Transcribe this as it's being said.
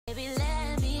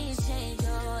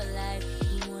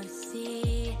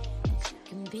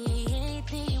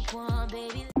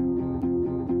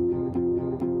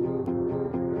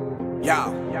Hey,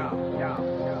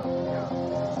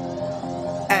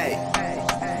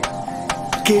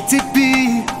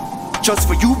 KTP, just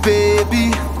for you,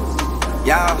 baby.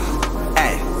 Yeah,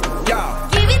 hey, yeah.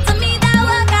 Give it to me, that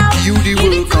workout. Give you the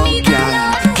workout,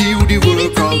 girl. Give you the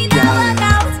workout,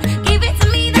 girl. Give it to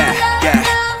me, that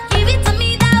love. Give it to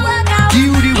me, that workout. Give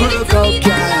you the workout,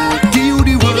 girl. Give you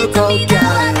the workout,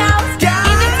 girl.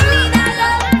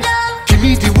 Give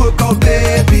me the workout,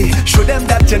 baby. Show them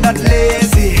that you're not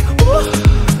lazy. Ooh,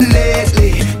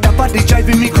 lately, that body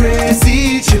driving me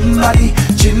crazy. Gym body,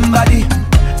 gym body.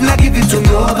 Now give it to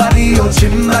nobody, oh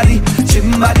gym body,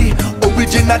 gym body.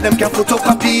 Original, them can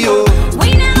photocopy, oh.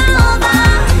 We never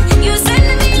over, you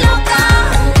sending me loca.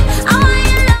 I want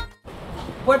your love.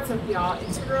 What's up, y'all?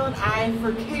 It's your girl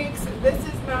AnEyeIVKicks. This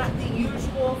is not the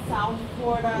usual South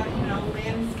Florida,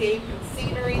 landscape and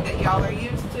scenery that y'all are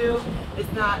used to.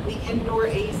 It's not the indoor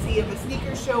AC of a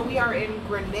sneaker show. We are in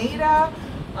Grenada,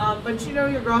 but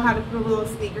your girl had to put a little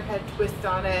sneakerhead twist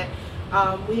on it.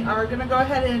 We are going to go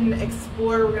ahead and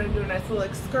explore. We're going to do a nice little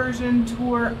excursion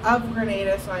tour of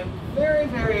Grenada, so I'm very,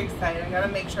 very excited. I got to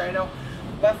make sure I don't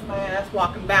bust my ass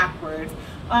walking backwards.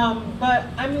 But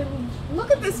I mean, look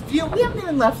at this view. We haven't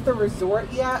even left the resort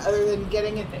yet, other than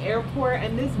getting at the airport,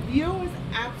 and this view is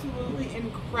absolutely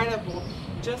incredible.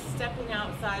 Just stepping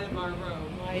outside of our room,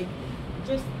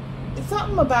 it's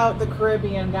something about the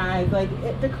Caribbean, guys.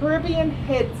 The Caribbean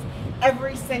hits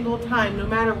every single time, no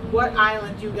matter what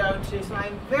island you go to. So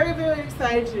I'm very, very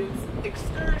excited to do this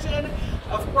excursion.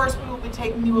 Of course, we will be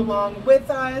taking you along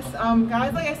with us.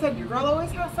 Guys, like I said, your girl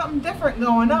always has something different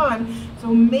going on.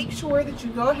 So make sure that you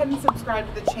go ahead and subscribe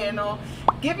to the channel.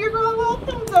 Give your girl a little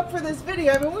thumbs up for this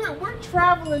video. I mean, we're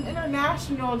traveling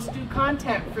international to do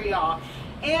content for y'all.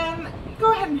 And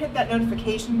go ahead and hit that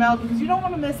notification bell because you don't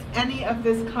want to miss any of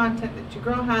this content that your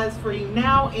girl has for you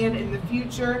now and in the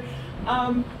future.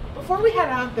 Before we head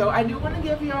out though, I do want to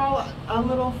give y'all a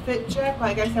little fit check.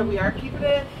 Like I said, we are keeping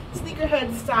it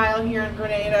sneakerhead style here in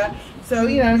Grenada. So,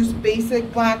 just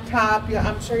basic black top.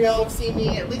 I'm sure y'all have seen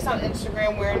me, at least on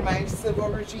Instagram, wearing my Civil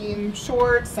Regime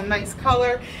shorts, some nice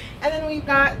color. And then we've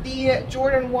got the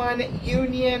Jordan 1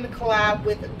 Union collab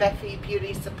with Beffy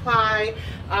Beauty Supply.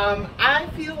 I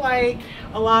feel like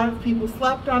a lot of people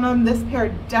slept on them. This pair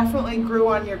definitely grew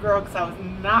on your girl because I was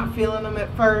not feeling them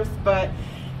at first, but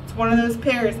it's one of those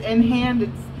pairs in hand.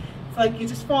 It's like you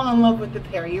just fall in love with the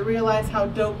pair. You realize how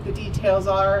dope the details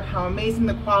are, how amazing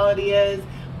the quality is.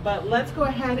 But let's go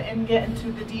ahead and get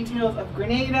into the details of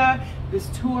Grenada, this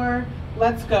tour.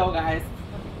 Let's go, guys.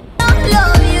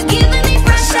 Love you giving me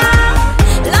pressure.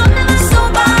 Love never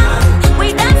sober.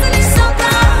 We dancing in soca.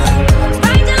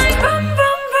 Riding like brum,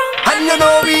 brum, brum. And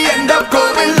we end up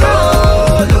going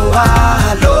low,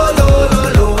 lower, low, low,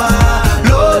 low, lower,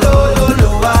 low, low, low,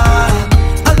 lower,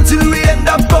 until we end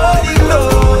up going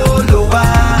low,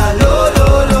 lower, low,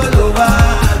 low, low, lower,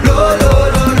 low, low,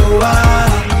 low, lower,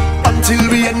 until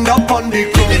we end up on the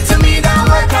ground. Give it to me, that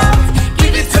workout.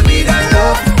 Give it to me, that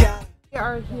love. We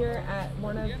are here at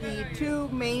one of the two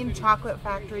main chocolate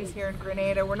factories here in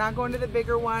Grenada. We're not going to the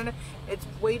bigger one. It's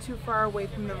way too far away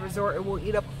from the resort. It will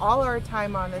eat up all our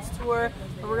time on this tour.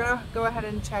 But we're going to go ahead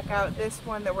and check out this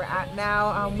one that we're at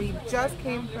now. We just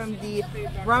came from the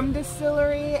rum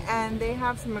distillery and they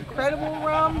have some incredible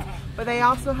rums, but they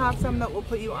also have some that will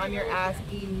put you on your ass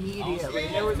immediately.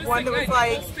 There was one that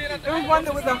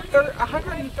was a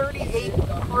 138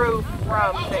 proof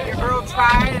rum that your girl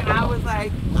tried, and I was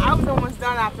almost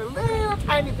done after a little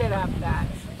tiny bit after that.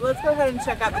 But let's go ahead and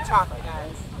check out the chocolate,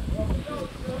 guys.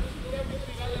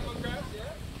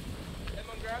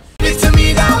 Give it to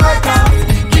me, that workout.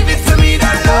 Give it to me,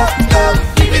 that love, love.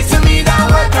 Give it to me, that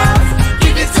workout.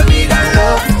 Give it to me, that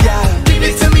love, yeah. Give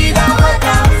it to me, that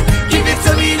workout. Give it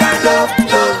to me, that love,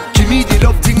 love. Give me the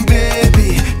love thing,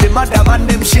 baby. The madam and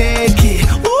them shaky.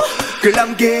 Ooh, girl,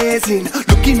 I'm gazing.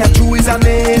 Looking at you is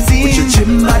amazing. With your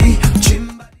gym body,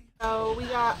 gym body. So we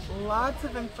got lots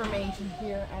of information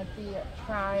here at the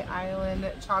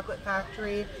Tri-Island Chocolate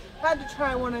Factory. Had to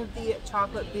try one of the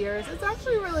chocolate beers. It's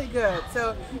actually really good.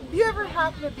 So if you ever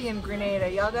happen to be in Grenada,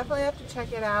 y'all definitely have to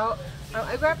check it out.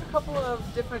 I grabbed a couple of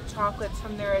different chocolates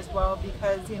from there as well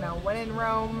because, when in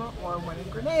Rome or when in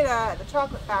Grenada at the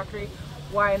chocolate factory,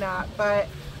 why not? But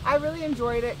I really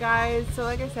enjoyed it, guys. So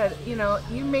like I said,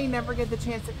 you may never get the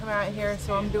chance to come out here,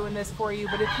 so I'm doing this for you.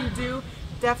 But if you do,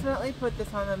 definitely put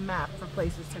this on the map for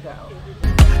places to go.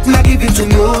 Now give it to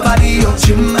nobody, oh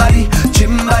gym body,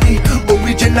 gym body.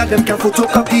 Original, them can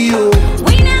photocopy, oh.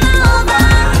 We never over,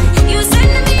 you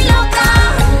sending me loca.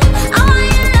 I want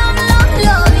your love, love,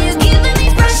 love. You giving me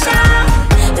pressure.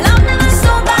 Love never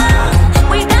sober.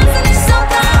 We dancing in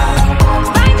soca.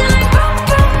 Riding like brum,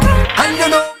 brum, brum.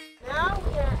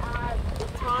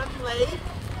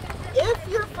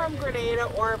 from Grenada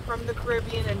or from the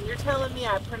Caribbean and you're telling me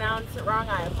I pronounced it wrong,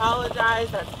 I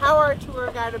apologize. That's how our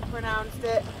tour guide had pronounced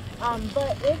it.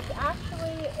 But it's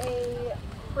actually a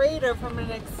crater from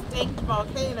an extinct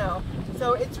volcano.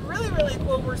 So it's really, really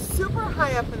cool. We're super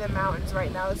high up in the mountains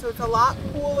right now, so it's a lot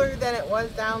cooler than it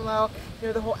was down low, you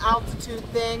know, the whole altitude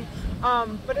thing.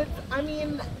 But it's, I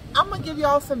mean, I'm gonna give you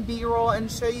all some B-roll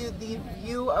and show you the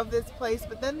view of this place,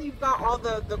 but then you've got all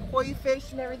the koi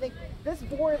fish and everything. This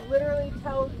board literally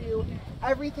tells you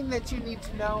everything that you need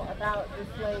to know about this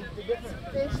lake, the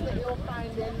different fish that you'll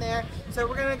find in there. So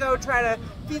we're gonna go try to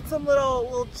feed some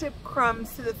little chip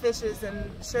crumbs to the fishes and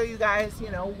show you guys,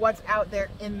 you know, what's out there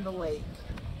in the lake.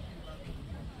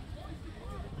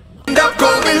 End up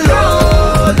going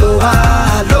low,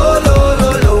 lower, low, low,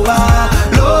 low, lower,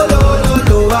 low, low,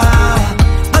 low, lower,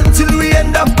 until we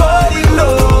end up going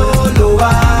low,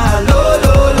 lower, low,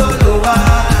 low, low, lower,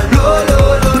 low,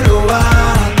 low, low, lower,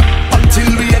 until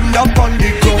we end up on the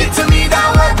ground. Give it to me that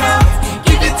workout,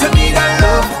 give it to me that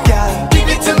love, yeah. Give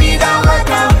it to me that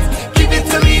workout, give it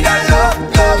to me that love,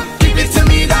 love. Give it to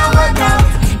me that workout,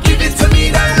 give it to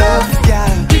me that love, yeah.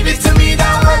 Give it to me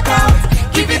that workout,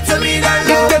 give it to me that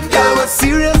love. If them girls were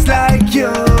serious like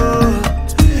you,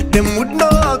 them would know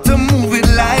how to move it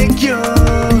like you.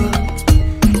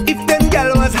 If them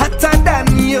girls was hotter than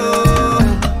you,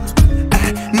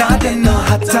 nah they no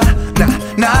hotter,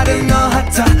 nah they no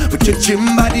hotter. With your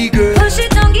gym body, girl. Push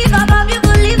it, don't give up, you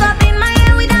could live up in my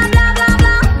head with that blah blah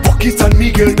blah. Fuck it on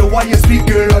me, girl, the way you speak,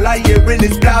 girl. All I hearing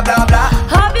is blah blah blah.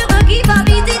 Hope you could keep up,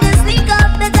 eating the sneak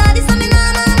up, the daddy something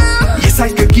no no no. Yes, I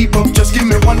could keep up, just give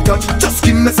me one touch, just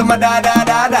give me some da da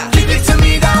da da. Give it to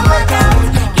me that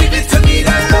workout, give it to me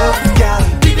that love, yeah.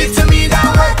 Give it to me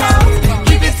that workout,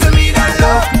 give it to me that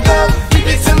love, love. Give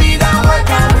it to me that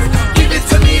workout, give it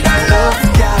to me that love,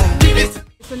 yeah. Give it to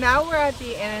So now we're at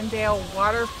the Annandale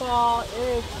waterfall.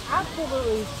 It is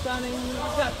absolutely stunning.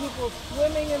 We've got people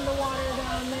swimming in the water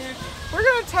down there. We're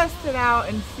gonna test it out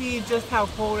and see just how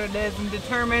cold it is and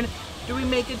determine, do we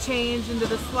make a change into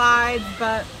the slides?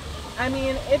 But I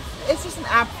mean, it's just an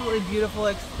absolutely beautiful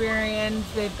experience.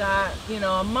 They've got, you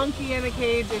know, a monkey in a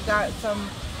cage. They've got some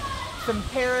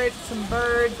parrots, some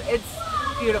birds. It's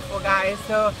beautiful, guys.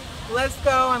 So let's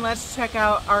go and let's check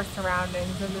out our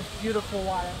surroundings in this beautiful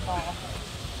waterfall.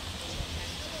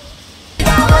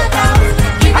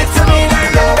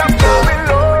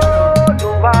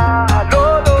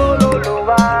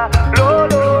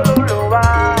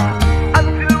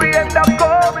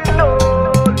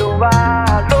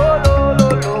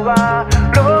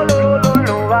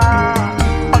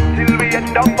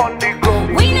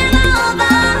 We never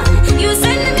over, you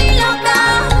sending me love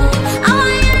down. I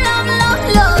want your love, love,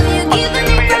 love. You giving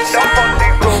me pressure.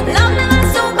 Love never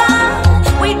sober.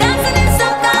 We dancing in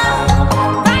soca.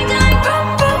 Right like boom,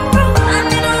 boom, boom. And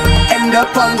then we end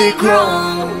up on the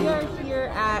ground. We are here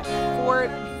at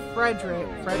Fort Frederick.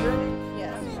 Frederick?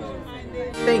 Yes.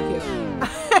 Thank you.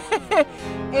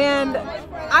 And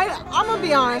I'm gonna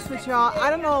be honest with y'all, I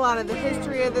don't know a lot of the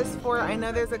history of this fort. I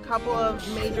know there's a couple of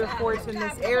major forts in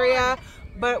this area,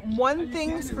 but one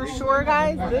thing's for sure,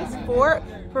 guys, this fort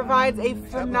provides a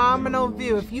phenomenal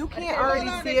view. If you can't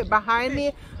already see it behind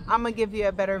me, I'm gonna give you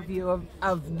a better view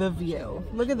of the view.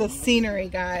 Look at the scenery,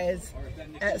 guys.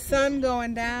 That sun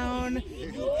going down,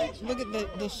 look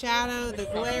at the shadow, the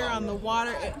glare on the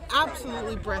water. It's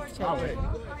absolutely breathtaking.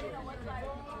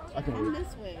 Come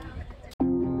this way.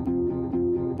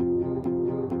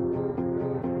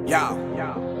 Yo.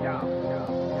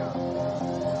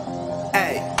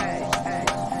 Hey.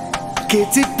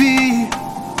 KTP,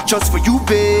 just for you,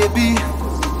 baby.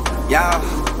 Yo.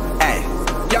 Hey.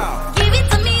 Yo. give it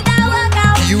to me that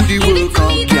workout. Give you the Give it to workout,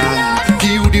 me that yeah. love.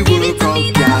 Give you the Give it to me workout,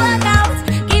 that yeah. workout.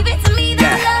 Give it to me that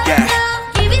Yeah, love, yeah. love.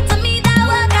 Give it to me that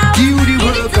workout. Give you the Give it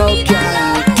to me workout, that yeah.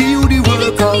 love. Give you the Give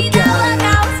it to me workout, that yeah.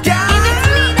 workout. Yeah. Give it to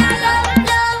me that love,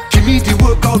 love. Give me the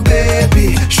workout, baby.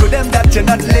 Show them that you're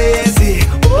not lazy.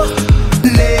 Ooh,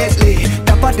 lately,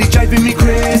 that body driving me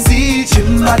crazy.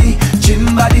 Gym body, gym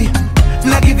body.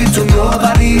 Not give it to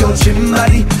nobody. Oh, gym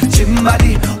body, gym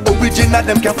body. Original,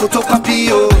 them can photocopy,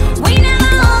 oh. We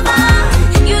never over.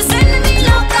 You sending me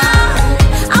loca.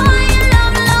 I want your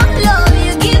love, love, love.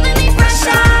 You giving me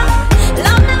pressure.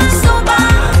 Love never sober.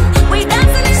 We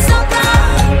dancing in soca.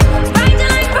 Right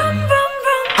like boom, boom,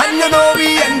 boom. And you know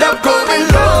we end up going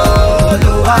low,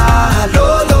 lower,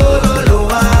 low, low, low,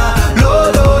 lower, low,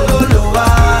 low, low,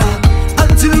 lower,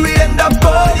 until we end up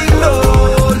going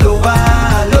low, lower,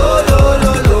 low, low,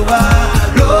 low, lower,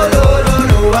 low, low, low,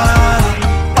 lower,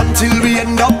 until we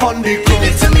end up on the ground. Give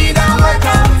it to me that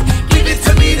workout, give it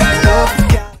to me that love.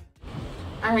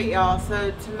 Alright, y'all,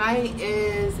 so tonight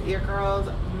is your girl's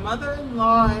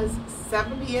mother-in-law's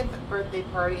 70th birthday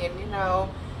party, and you know,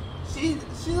 she's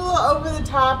a little over the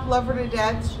top, love her to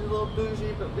death, she's a little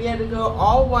bougie, but we had to go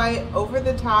all white, over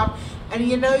the top, and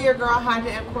you know your girl had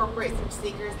to incorporate some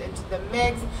sneakers into the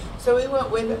mix, so we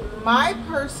went with my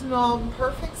personal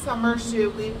perfect summer shoe.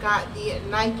 We've got the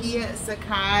Nike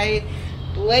Sakai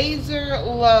Blazer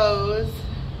Lows.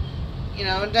 You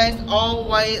know, nice all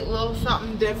white, little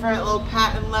something different, a little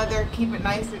patent leather, keep it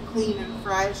nice and clean and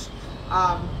fresh.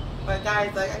 But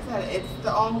guys, like I said, it's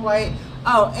the all white.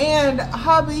 Oh, and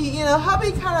hubby, you know,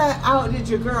 hubby kind of outdid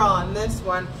your girl on this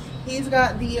one. He's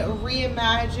got the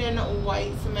Reimagine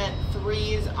white cement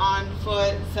 3s on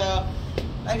foot. So,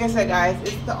 like I said, guys,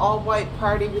 it's the all white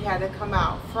party. We had to come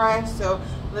out fresh. So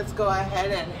let's go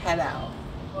ahead and head out.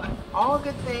 All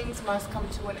good things must come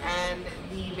to an end.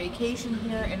 The vacation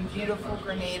here in beautiful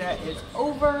Grenada is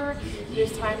over. It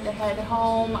is time to head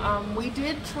home. We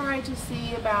did try to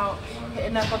see about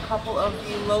hitting up a couple of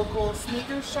the local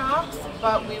sneaker shops,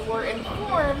 but we were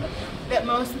informed that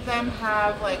most of them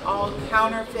have like all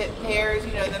counterfeit pairs,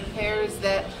 you know, the pairs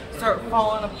that start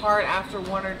falling apart after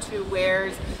 1 or 2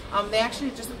 wears. They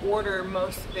actually just order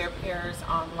most of their pairs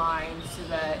online so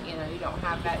that, you know, you don't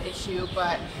have that issue.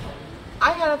 But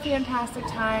I had a fantastic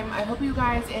time. I hope you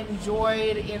guys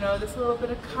enjoyed, you know, this little bit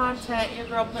of content your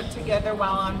girl put together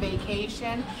while on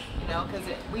vacation, you know, because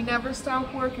we never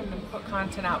stop working to put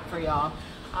content out for y'all.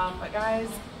 But guys,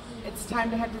 it's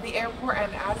time to head to the airport,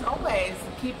 and as always,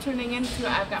 keep tuning into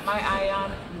I've Got My Eye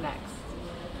on next.